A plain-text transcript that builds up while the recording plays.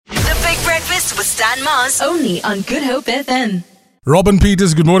Breakfast with Stan Mars. Only on Good Hope FM. Robin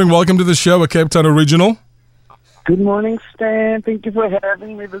Pieters, good morning. Welcome to the show, a Cape Town original. Good morning, Stan. Thank you for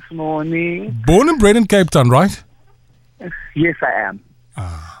having me this morning. Born and bred in Cape Town, right? Yes, I am.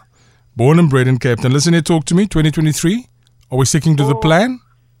 Born and bred in Cape Town. Listen here, talk to me. 2023. Are we sticking to the plan?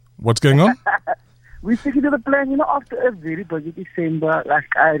 What's going on? We're sticking to the plan. You know, after a very busy December,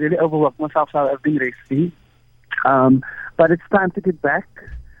 like I really overworked myself, so I've been resting. But it's time to get back.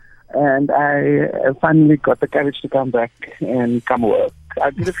 And I finally got the courage to come back and come work. I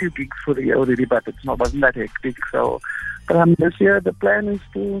did a few gigs for the year already, but wasn't that hectic. So, but this year the plan is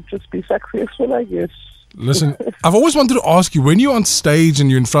to just be successful, I guess. Listen, I've always wanted to ask you, when you're on stage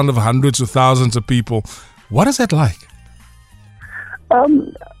and you're in front of hundreds or thousands of people, what is that like?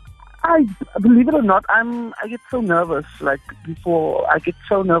 I believe it or not, I get so nervous. Like before, I get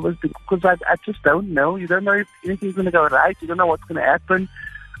so nervous because I just don't know. You don't know if anything's going to go right. You don't know what's going to happen.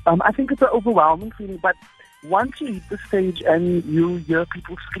 I think it's an overwhelming feeling, but once you hit the stage and you hear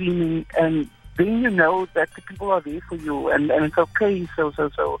people screaming, and then you know that the people are there for you, and it's okay. So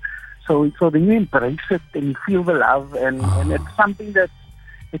then you embrace it and you feel the love, and it's something that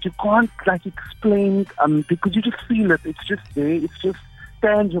you can't like explain because you just feel it. It's just there. It's just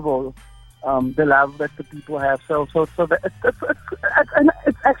tangible. The love that the people have. So that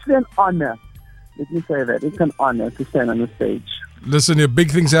it's actually an honor. Let me say that it's an honor to stand on the stage. Listen here,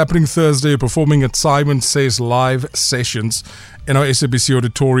 big things happening Thursday. You're performing at Saaiman Says Live Sessions in our SABC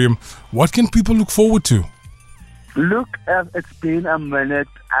auditorium. What can people look forward to? Look, it's been a minute.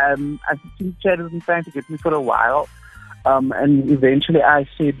 I think Chad has been trying to get me for a while. And eventually I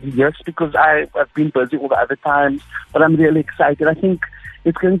said yes because I've been busy all the other times. But I'm really excited. I think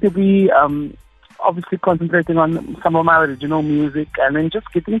it's going to be obviously concentrating on some of my original music and then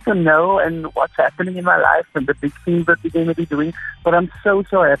just getting to know and what's happening in my life and the big things that we're going to be doing. But I'm so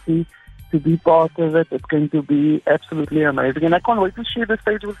happy to be part of it. It's going to be absolutely amazing. And I can't wait to share the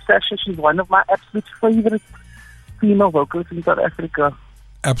stage with Sasha. She's one of my absolute favorite female vocalists in South Africa.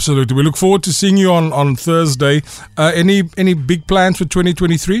 Absolutely. We look forward to seeing you on Thursday. Any big plans for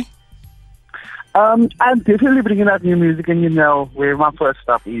 2023? I'm definitely bringing out new music, and you know where my first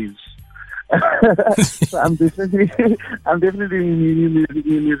stop is. So I'm definitely doing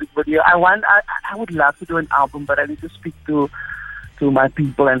new music video. I would love to do an album, but I need to speak to my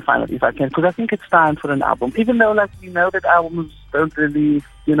people and find out if I can, because I think it's time for an album. Even though, like, you know, that albums don't really,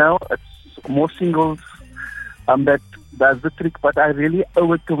 you know, it's more singles that does the trick. But I really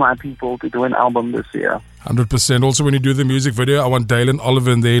owe it to my people to do an album this year. 100%. Also, when you do the music video, I want Dalen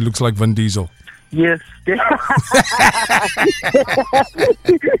Oliver in there. He looks like Vin Diesel. Yes. He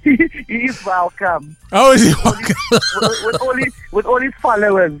is welcome. Oh, is he welcome? with all his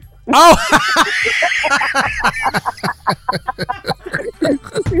followers. Oh!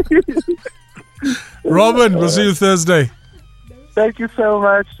 Robin, we'll see you Thursday. Thank you so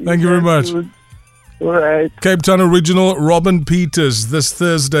much. Thank you very much. All right. Cape Town original Robin Pieters this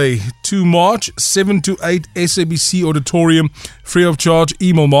Thursday, 2 March, 7 to 8, SABC Auditorium, free of charge.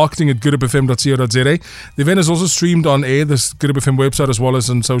 Email marketing at goodupfm.co.za. The event is also streamed on air, this Good Up FM website, as well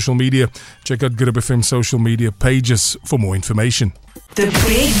as on social media. Check out Good Up FM social media pages for more information. The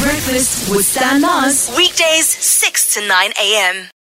Big Breakfast with Stan Mars. Weekdays 6 to 9 a.m.